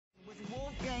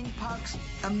Wolfgang Puck's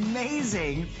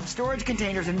amazing storage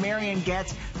containers, and Marion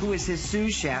Getz, who is his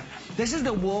sous chef. This is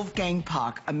the Wolfgang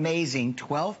Puck amazing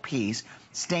 12-piece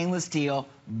stainless steel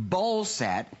bowl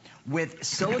set with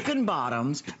silicone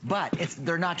bottoms, but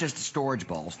they're not just storage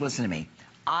bowls. Listen to me.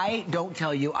 I don't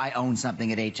tell you I own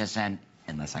something at HSN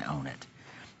unless I own it.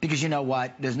 Because you know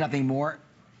what? There's nothing more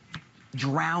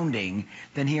drowning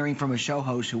than hearing from a show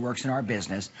host who works in our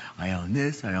business, I own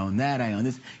this, I own that, I own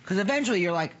this. Because eventually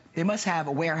you're like, they must have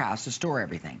a warehouse to store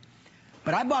everything.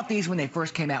 But I bought these when they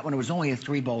first came out, when it was only a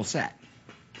 3-bowl set.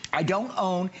 I don't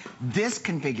own this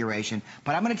configuration,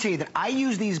 but I'm going to tell you that I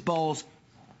use these bowls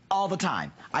all the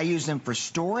time. I use them for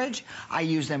storage, I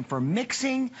use them for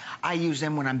mixing, I use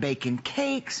them when I'm baking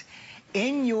cakes.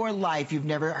 In your life, you've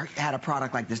never had a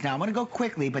product like this. Now, I'm going to go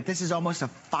quickly, but this is almost a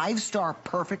 5-star,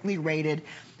 perfectly rated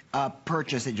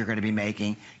purchase that you're going to be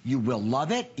making. You will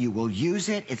love it. You will use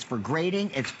it. It's for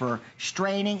grating. It's for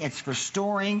straining. It's for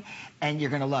storing. And you're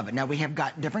going to love it. Now, we have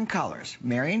got different colors.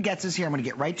 Marion Getz is here. I'm going to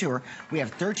get right to her. We have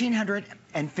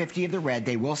 1,350 of the red.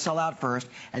 They will sell out first.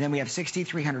 And then we have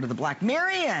 6,300 of the black.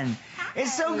 Marion,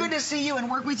 it's so good to see you and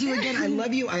work with you again. I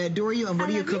love you. I adore you. And what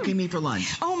are you cooking me for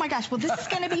lunch? Oh, my gosh. Well, this is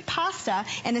going to be pasta.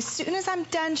 And as soon as I'm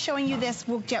done showing you this,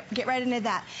 we'll get right into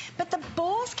that. But the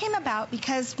bowls came about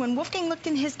because when Wolfgang looked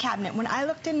in his cabinet, when I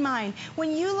looked in mine,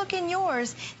 when you look in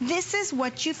yours, this is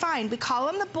what you find. We call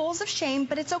them the bowls of shame,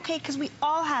 but it's okay because we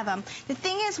all have them. The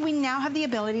thing is, we now have the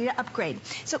ability to upgrade.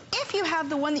 So if you have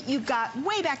the one that you got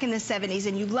way back in the 70s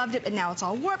and you loved it, but now it's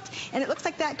all warped, and it looks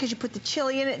like that because you put the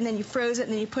chili in it and then you froze it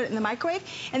and then you put it in the microwave,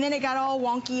 and then it got all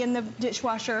wonky in the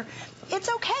dishwasher, it's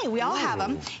okay. We all have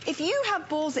them. If you have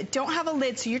bowls that don't have a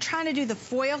lid, so you're trying to do the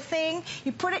foil thing,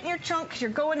 you put it in your trunk because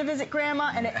you're going to visit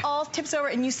grandma and it all tips over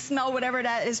and you smell whatever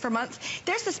that is for months.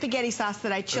 There's the spaghetti sauce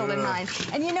that I chilled in mine.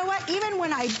 And you know what? Even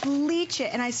when I bleach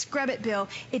it and I scrub it, Bill,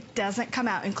 it doesn't come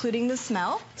out, including the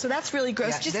smell. So that's really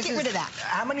gross. Yeah, just get rid of that.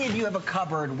 How many of you have a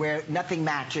cupboard where nothing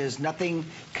matches, nothing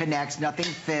connects, nothing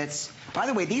fits? By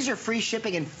the way, these are free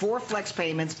shipping and 4 flex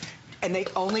payments. And the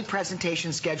only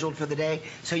presentation scheduled for the day,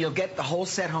 so you'll get the whole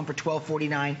set home for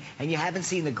 $12.49, and you haven't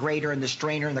seen the grater and the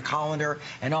strainer and the colander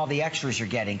and all the extras you're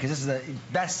getting, because this is the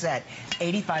best set,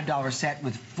 $85 set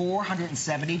with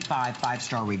 475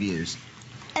 5-star reviews.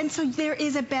 And so there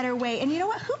is a better way. And you know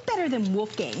what? Who better than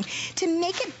Wolfgang to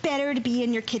make it better to be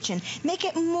in your kitchen? Make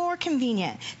it more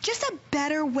convenient. Just a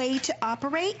better way to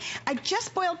operate. I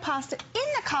just boiled pasta in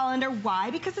the colander.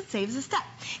 Why? Because it saves a step.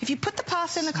 If you put the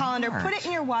pasta in the colander, put it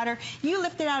in your water, you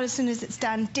lift it out as soon as it's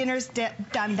done. Dinner's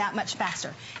done that much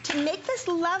faster. To make this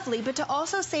lovely, but to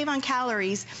also save on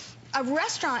calories, a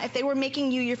restaurant, if they were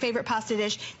making you your favorite pasta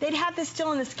dish, they'd have this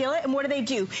still in the skillet, and what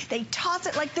do? They toss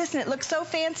it like this, and it looks so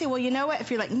fancy. Well, you know what? If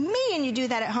you're like me and you do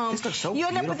that at home, you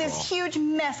end up with this huge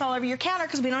mess all over your counter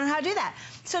because we don't know how to do that.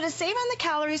 So to save on the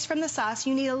calories from the sauce,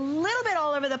 you need a little bit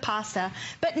all over the pasta,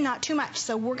 but not too much.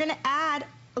 So we're going to add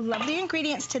lovely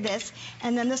ingredients to this,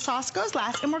 and then the sauce goes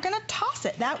last, and we're going to toss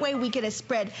it. That way we get to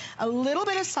spread a little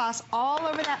bit of sauce all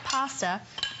over that pasta,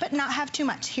 but not have too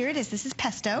much. Here it is. This is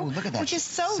pesto. Ooh, look at that. Which is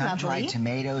so lovely. Sun-dried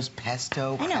tomatoes,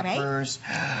 pesto, peppers.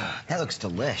 Right? That looks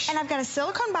delish. And I've got a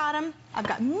silicone bottom. I've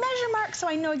got measure marks, so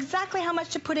I know exactly how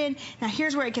much to put in. Now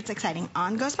here's where it gets exciting.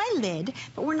 On goes my lid,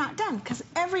 but we're not done because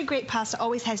every great pasta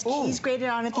always has cheese grated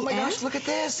on at the end. Oh my gosh, look at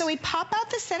this. So we pop out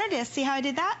the center disc. See how I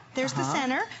did that? There's the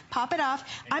center. Pop it off.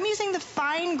 I'm using the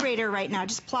fine grater right now.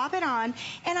 Just plop it on,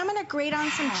 and I'm going to grate on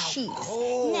some cheese.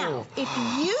 Now, if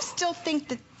you still think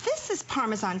that this is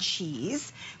Parmesan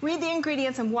cheese, read the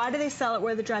ingredients and why do they sell it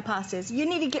where the dry pasta is. You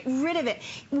need to get rid of it.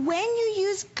 When you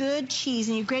use good cheese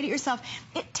and you grate it yourself,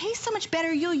 it tastes so much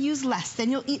better, you'll use less,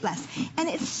 then you'll eat less. And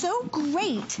it's so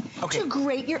great to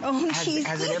grate your own cheese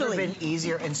Has easily. it ever been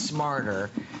easier and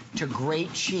smarter to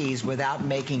grate cheese without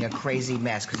making a crazy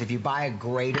mess? Because if you buy a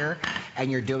grater and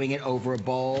you're doing it over a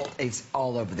bowl, it's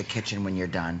all over the kitchen when you're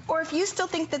done. Or if you still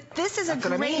think that this is a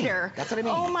grater, that's what I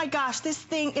mean. Oh my gosh, this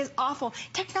thing is awful.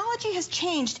 Technology has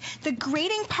changed. The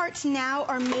grating parts now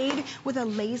are made with a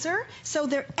laser, so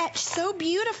they're etched so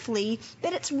beautifully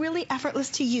that it's really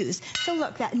effortless to use. So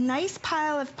look, that nice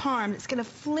pile of parm that's going to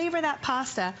flavor that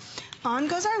pasta. On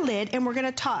goes our lid, and we're going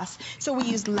to toss. So we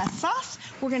use less sauce.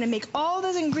 We're going to make all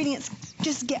those ingredients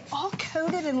just get all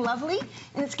coated and lovely,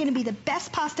 and it's going to be the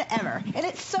best pasta ever. And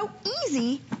it's so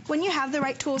easy when you have the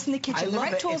right tools in the kitchen. I love the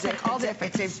right it. tools make all the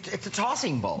difference. It's a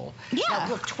tossing bowl. Yeah. Now,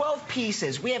 look, 12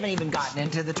 pieces. We haven't even gotten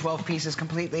into the 12 pieces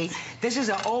completely. This is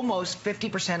almost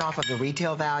 50% off of the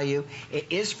retail value. It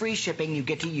is free shipping. You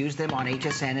get to use them on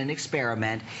HSN and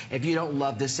experiment. If you don't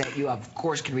love the set, you, of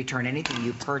course, can return anything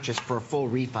you purchase for a full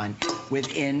refund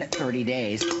within 30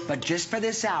 days. But just for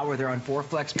this hour, they're on 4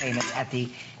 flex payments at the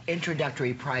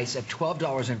introductory price of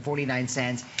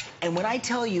 $12.49. And when I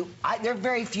tell you, there are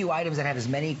very few items that have as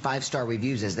many 5-star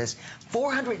reviews as this.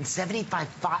 475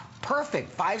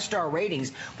 perfect 5-star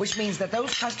ratings, which means that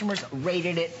those customers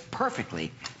rated it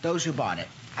perfectly, those who bought it.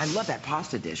 I love that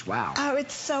pasta dish. Wow. Oh,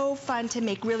 it's so fun to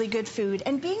make really good food.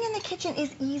 And being in the kitchen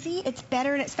is easy, it's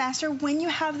better, and it's faster when you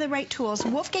have the right tools.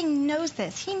 Wolfgang knows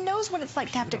this. He knows what it's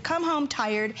like to have to come home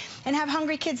tired and have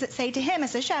hungry kids that say to him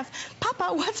as a chef,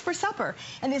 Papa, what's for supper?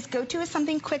 And his go-to is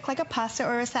something quick like a pasta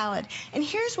or a salad. And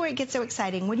here's where it gets so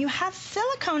exciting. When you have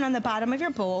silicone on the bottom of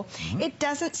your bowl, it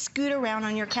doesn't scoot around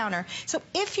on your counter. So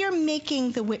if you're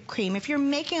making the whipped cream, if you're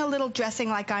making a little dressing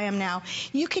like I am now,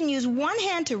 you can use one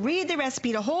hand to read the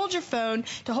recipe, to hold your phone,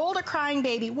 to hold a crying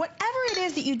baby, whatever it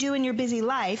is that you do in your busy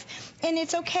life, and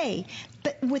it's okay.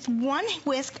 But with one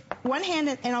whisk, one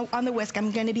hand and on the whisk,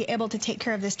 I'm going to be able to take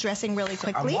care of this dressing really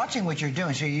quickly. I'm watching what you're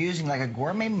doing. So you're using like a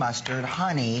gourmet mustard,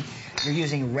 honey, you're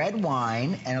using red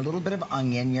wine and a little bit of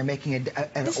onion. You're making an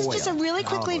This oil. is just a really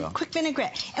quick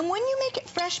vinaigrette. And when you make it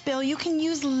fresh, Bill, you can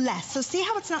use less. So see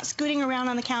how it's not scooting around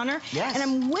on the counter? Yes. And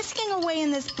I'm whisking away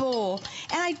in this bowl,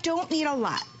 and I don't need a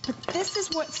lot. But this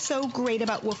is what's so great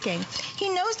about Wolfgang.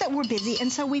 He knows that we're busy,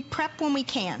 and so we prep when we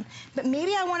can. But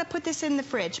maybe I want to put this in the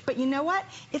fridge. But you know what?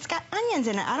 It's got onions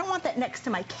in it. I don't want that next to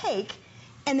my cake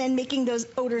and then making those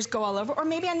odors go all over. Or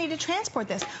maybe I need to transport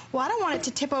this. Well, I don't want it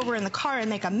to tip over in the car and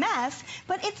make a mess,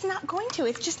 but it's not going to.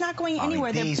 It's just not going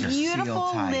anywhere. They're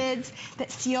beautiful lids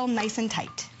that seal nice and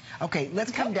tight. Okay,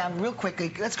 let's come down real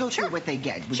quickly. Let's go through what they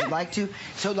get. Would you like to?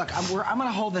 So look, I'm going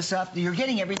to hold this up. You're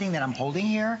getting everything that I'm holding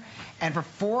here. And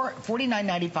for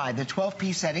 $49.95, the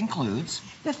 12-piece set includes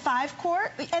the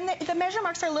 5-quart, and the measure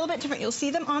marks are a little bit different. You'll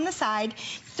see them on the side,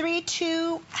 3,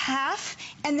 2, half,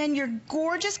 and then your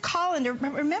gorgeous colander.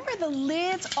 Remember, the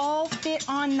lids all fit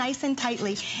on nice and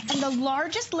tightly. And the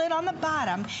largest lid on the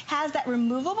bottom has that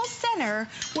removable center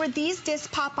where these discs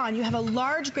pop on. You have a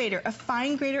large grater, a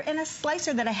fine grater, and a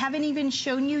slicer that I haven't even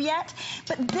shown you yet.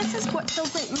 But this is what's so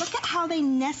great. Look at how they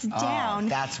nest down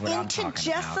into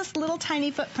just this little tiny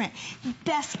footprint.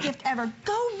 Best gift ever.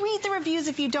 Go read the reviews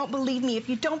if you don't believe me. If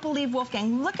you don't believe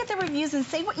Wolfgang, look at the reviews and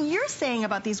say what you're saying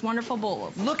about these wonderful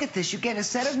bowls. Look at this. You get a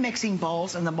set of mixing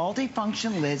bowls and the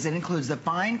multifunction lids that includes the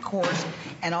fine coarse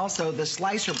and also the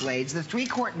slicer blades, the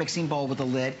 3-quart mixing bowl with a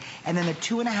lid, and then the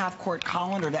 2.5-quart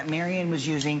colander that Marion was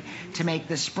using to make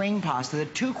the spring pasta, the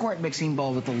 2-quart mixing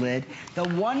bowl with the lid, the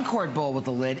 1-quart bowl with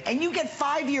the lid, and you get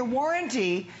 5-year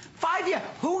warranty. 5-year.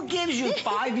 Who gives you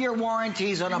 5-year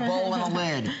warranties on a bowl and a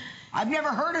lid? I've never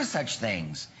heard of such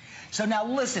things. So now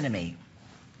listen to me.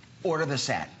 Order the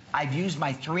set. I've used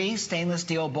my 3 stainless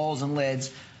steel bowls and lids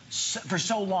for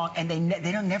so long, and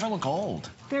they don't never look old.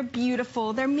 They're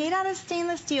beautiful. They're made out of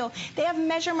stainless steel. They have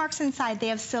measure marks inside. They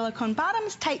have silicone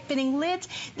bottoms, tight-fitting lids.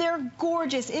 They're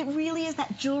gorgeous. It really is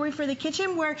that jewelry for the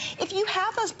kitchen where if you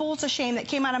have those bowls of shame that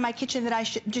came out of my kitchen that I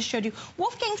just showed you,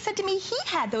 Wolfgang said to me he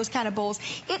had those kind of bowls.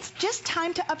 It's just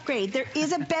time to upgrade. There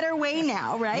is a better way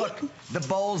now, right? Look, the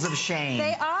bowls of shame.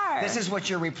 They are. This is what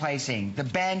you're replacing. The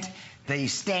bent, the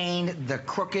stained, the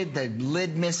crooked, the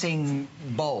lid-missing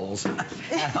bowls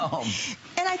at home.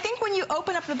 And I think when you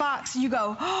open up the box, you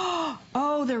go,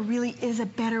 oh, there really is a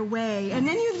better way. And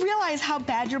then you realize how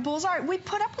bad your bowls are. We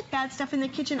put up with bad stuff in the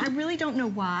kitchen. I really don't know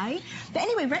why. But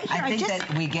anyway, right here, I think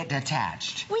that we get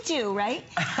attached. We do, right?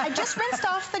 I just rinsed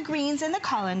off the greens in the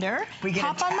colander. We get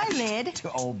pop on my attached lid,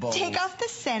 to old bowls. take off the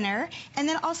center, and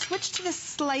then I'll switch to the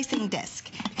slicing disc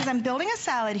because I'm building a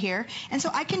salad here. And so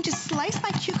I can just slice my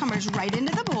cucumbers right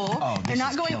into the bowl. Oh, they're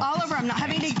not going all over. I'm not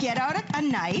having to get out a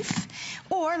knife.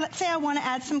 Or let's say I want to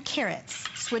add some carrots.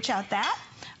 Switch out that.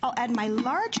 I'll add my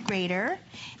large grater,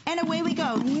 and away we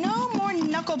go. No more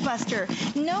knuckle buster.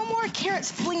 No more carrots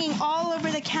flinging all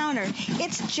over the counter.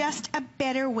 It's just a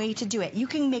better way to do it. You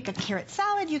can make a carrot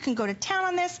salad. You can go to town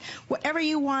on this, whatever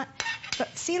you want.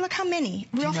 But see, look how many.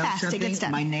 Real fast it gets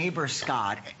done. My neighbor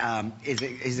Scott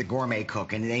is a gourmet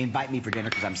cook, and they invite me for dinner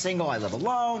because I'm single, I live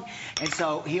alone, and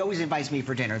so he always invites me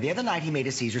for dinner. The other night he made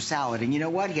a Caesar salad, and you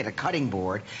know what? He had a cutting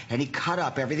board, and he cut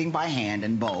up everything by hand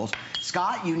in bowls.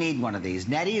 Scott, you need one of these.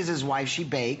 Nettie is his wife. She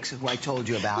bakes, who I told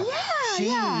you about.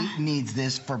 Yeah, she needs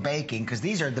this for baking because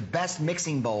these are the best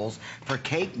mixing bowls for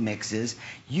cake mixes.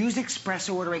 Use express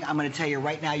ordering. I'm going to tell you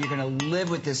right now, you're going to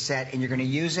live with this set, and you're going to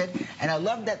use it. And I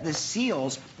love that the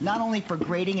seals, not only for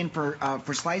grating and for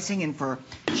slicing and for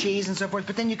cheese and so forth,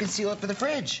 but then you can seal it for the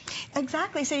fridge.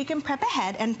 Exactly. So you can prep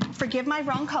ahead, and forgive my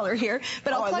wrong color here,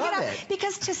 but I'll plug it out.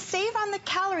 Because to save on the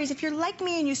calories, if you're like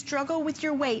me and you struggle with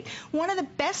your weight, one of the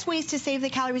best ways to save the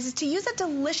calories is to use a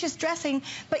delicious dressing,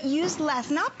 but use less.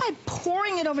 Not by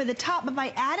pouring it over the top, but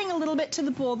by adding a little bit to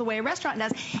the bowl the way a restaurant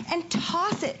does, and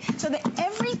toss it so that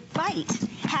every bite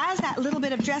has that little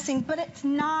bit of dressing, but it's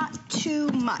not too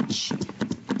much.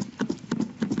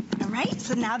 All right,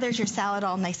 so now there's your salad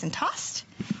all nice and tossed.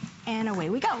 And away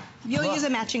we go. You'll use a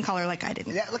matching color like I did.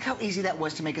 Look how easy that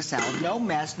was to make a salad. No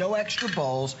mess, no extra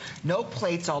bowls, no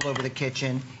plates all over the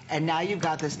kitchen. And now you've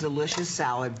got this delicious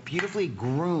salad, beautifully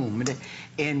groomed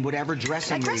in whatever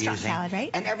dressing you're using. Salad,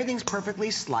 right? And everything's perfectly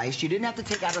sliced. You didn't have to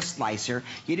take out a slicer.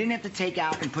 You didn't have to take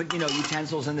out and put,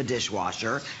 utensils in the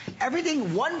dishwasher.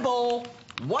 Everything, one bowl,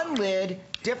 one lid,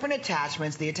 different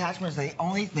attachments. The attachments are the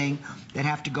only thing that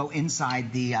have to go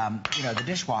inside the, the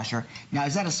dishwasher. Now,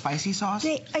 is that a spicy sauce?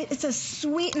 It's a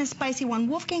sweet and a spicy one.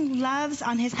 Wolfgang loves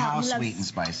on his palate. How sweet and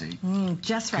spicy?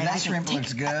 Just right. That shrimp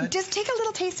looks good. Just take a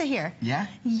little taste of here. Yeah?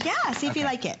 Yeah, see if you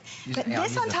like it. But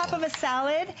this on top of a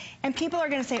salad, and people are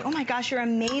going to say, oh my gosh, you're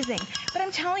amazing. But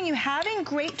I'm telling you, having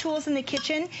great tools in the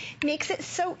kitchen makes it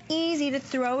so easy to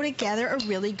throw together a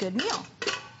really good meal.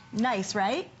 Nice,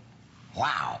 right?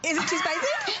 Wow. Is it too spicy?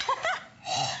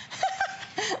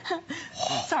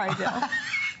 Sorry, Bill.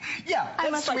 Yeah,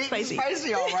 it's sweet and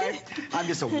spicy, all right. I'm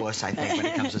just a wuss, I think, when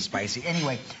it comes to spicy.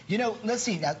 Anyway, let's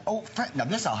see. Now, now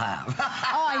this I'll have.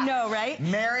 Oh, I know, right?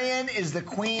 Marion is the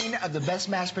queen of the best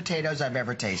mashed potatoes I've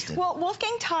ever tasted. Well,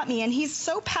 Wolfgang taught me, and he's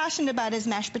so passionate about his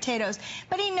mashed potatoes,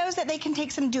 but he knows that they can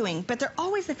take some doing, but they're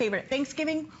always the favorite. At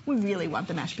Thanksgiving, we really want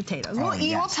the mashed potatoes.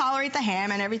 We'll tolerate the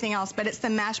ham and everything else, but it's the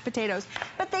mashed potatoes.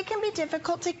 But they can be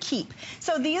difficult to keep.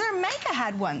 So these are Micah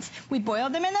had ones. We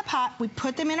boiled them in the pot. We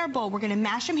put them in our bowl. We're going to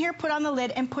mash them here, put on the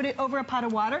lid, and put it over a pot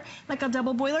of water, like a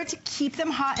double boiler, to keep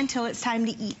them hot until it's time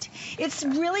to eat. It's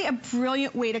really a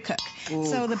brilliant way to cook. Ooh,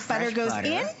 so the butter goes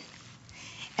in,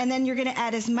 and then you're going to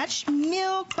add as much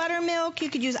milk, buttermilk. You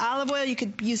could use olive oil. You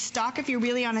could use stock if you're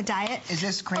really on a diet. Is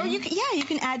this cream? Oh, you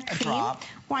can add cream. Drop.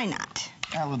 Why not?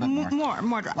 A little bit more.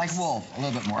 More drops. Like Wolf, a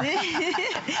little bit more.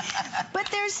 But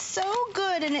they're so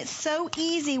good, and it's so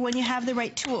easy when you have the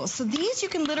right tools. So these, you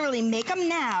can literally make them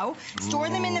now, store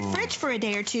them in the fridge for a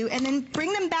day or two, and then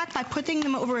bring them back by putting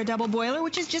them over a double boiler,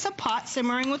 which is just a pot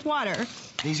simmering with water.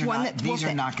 These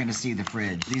are not going to see the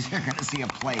fridge. These are going to see a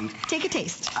plate. Take a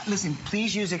taste. Listen,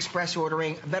 please use express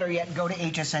ordering. Better yet, go to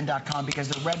hsn.com because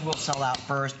the red will sell out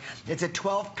first. It's a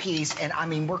 12-piece, and I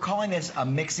mean, we're calling this a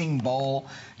mixing bowl,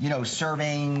 serving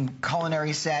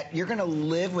culinary set. You're going to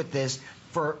live with this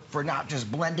for not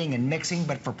just blending and mixing,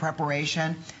 but for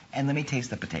preparation. And let me taste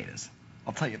the potatoes.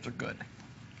 I'll tell you if they're good.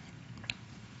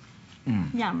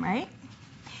 Yum, right?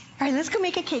 All right, let's go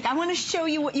make a cake. I want to show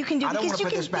you what you can do. I don't want to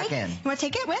put this back in. You want to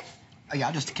take it with? Oh, yeah,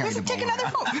 I'll just carry the bowl. Take another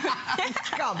bowl.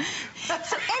 Come.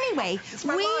 So anyway,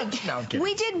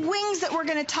 we did wings that we're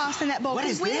going to toss in that bowl. What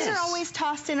is this? Wings are always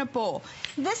tossed in a bowl.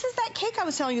 This is that cake I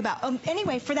was telling you about.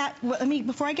 Anyway, for that,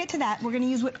 before I get to that, we're going to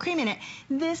use whipped cream in it.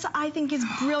 This, I think, is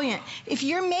brilliant. If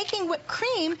you're making whipped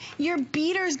cream, your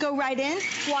beaters go right in.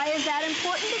 Why is that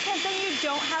important? Because then you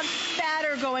don't have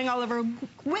spatter going all over.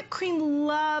 Whipped cream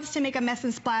loves to make a mess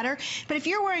and splatter, but if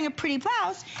you're wearing a pretty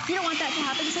blouse, you don't want that to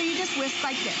happen, so you just whisk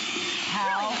like this.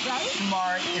 How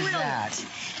smart is that?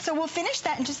 So we'll finish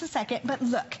that in just a second, but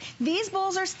look, these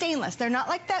bowls are stainless. They're not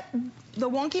like the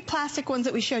wonky plastic ones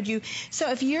that we showed you.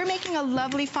 So if you're making a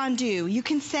lovely fondue, you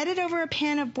can set it over a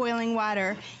pan of boiling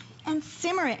water and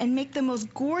simmer it and make the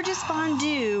most gorgeous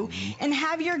fondue and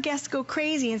have your guests go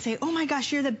crazy and say, oh my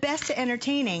gosh, you're the best at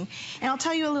entertaining. And I'll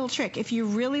tell you a little trick. If you're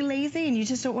really lazy and you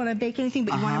just don't want to bake anything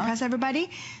but you want to impress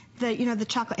everybody, the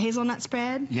chocolate hazelnut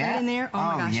spread right in there. Oh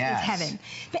my gosh, it's heaven.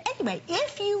 But anyway,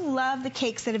 if you love the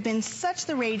cakes that have been such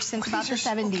the rage since about the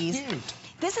 70s, so cute.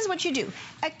 This is what you do.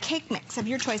 A cake mix of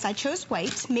your choice. I chose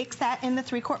white. Mix that in the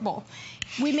 3-quart bowl.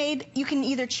 You can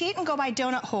either cheat and go by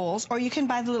donut holes, or you can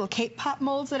buy the little cake pop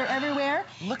molds that are everywhere.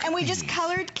 And we just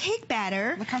colored cake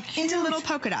batter into little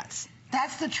polka dots.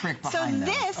 That's the trick behind them.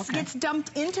 So this gets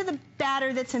dumped into the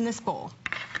batter that's in this bowl.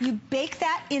 You bake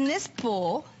that in this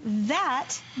bowl.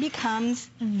 That becomes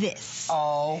this.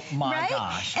 Oh my right?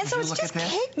 gosh. And so it's just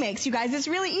cake mix, you guys. It's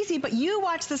really easy, but you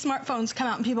watch the smartphones come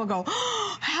out and people go,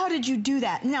 oh, how did you do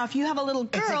that? Now, if you have a little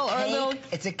girl or a little...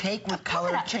 It's a cake with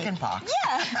colored chicken pox.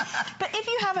 Yeah. But if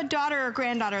you have a daughter or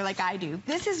granddaughter like I do,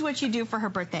 this is what you do for her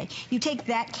birthday. You take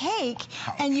that cake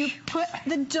and you put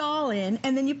the doll in,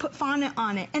 and then you put fondant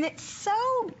on it. And it's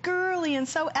so girly and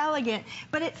so elegant,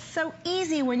 but it's so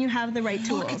easy when you have the right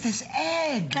tools. Look at this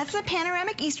egg. That's the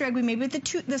panoramic Easter egg we made with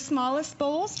the smallest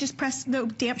bowls. Just press the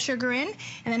damp sugar in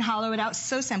and then hollow it out.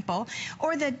 So simple.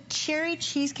 Or the cherry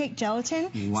cheesecake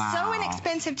gelatin. Wow. So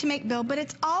inexpensive to make, Bill, but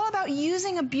it's all about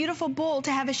using a beautiful bowl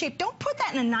to have a shape. Don't put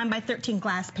that in a 9 by 13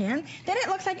 glass pan. Then it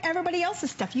looks like everybody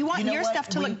else's stuff. You want your stuff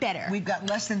to look better. We've got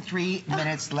less than 3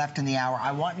 minutes left in the hour.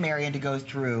 I want Marion to go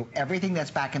through everything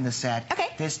that's back in the set. Okay.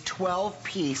 This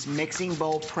 12-piece mixing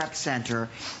bowl prep center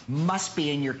must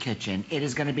be in your kitchen. It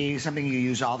is going to be something you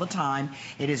use all the time.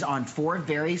 It is on 4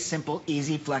 very simple,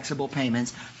 easy, flexible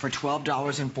payments for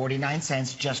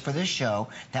 $12.49 just for this show.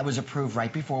 That was approved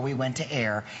right before we went to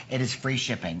air. It is free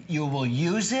shipping. You will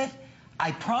use it.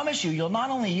 I promise you, you'll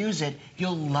not only use it,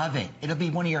 you'll love it. It'll be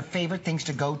one of your favorite things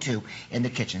to go to in the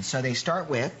kitchen. So they start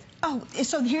with... Oh,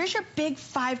 so here's your big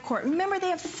 5-quart. Remember, they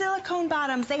have silicone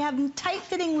bottoms. They have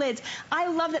tight-fitting lids. I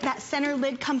love that that center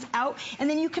lid comes out, and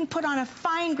then you can put on a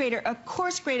fine grater, a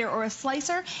coarse grater, or a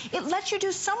slicer. It lets you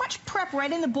do so much prep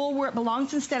right in the bowl where it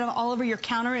belongs instead of all over your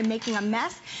counter and making a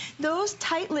mess. Those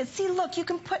tight lids. See, look, you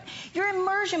can put your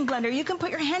immersion blender. You can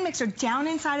put your hand mixer down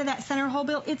inside of that center hole,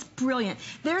 Bill. It's brilliant.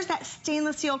 There's that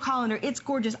stainless steel colander. It's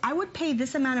gorgeous. I would pay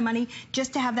this amount of money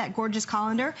just to have that gorgeous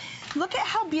colander. Look at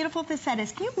how beautiful this set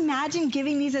is. Can you imagine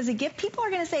giving these as a gift? People are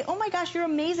going to say, oh my gosh, you're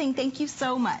amazing. Thank you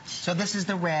so much. So this is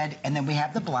the red, and then we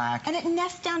have the black. And it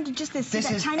nests down to just this. See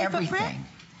that tiny footprint?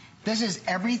 This is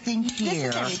everything here. This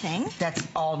is everything. That's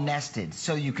all nested,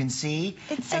 so you can see.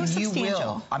 It's so and substantial. You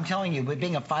will. I'm telling you, with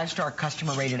being a 5-star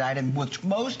customer-rated item, which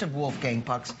most of Wolfgang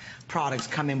Puck's products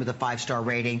come in with a 5-star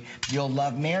rating, you'll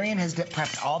love. Marion has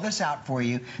prepped all this out for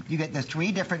you. You get the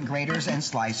 3 different graters and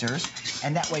slicers,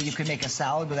 and that way you can make a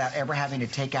salad without ever having to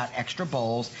take out extra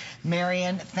bowls.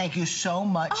 Marion, thank you so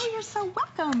much. Oh, you're so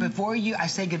welcome. Before I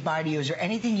say goodbye to you, is there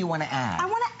anything you want to add? I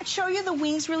want to show you the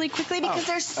wings really quickly because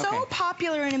they're so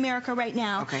popular in America right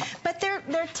now. Okay. But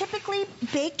they're typically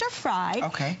baked or fried.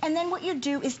 Okay. And then what you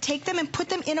do is take them and put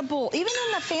them in a bowl. Even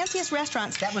in the fanciest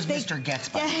restaurants. That was Mr. Getz,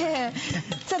 by the way. Yeah.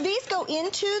 So these go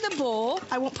into the bowl.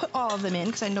 I won't put all of them in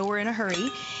because I know we're in a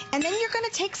hurry. And then you're going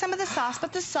to take some of the sauce,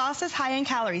 but the sauce is high in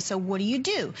calories. So what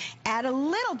do? Add a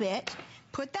little bit,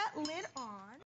 put that lid on.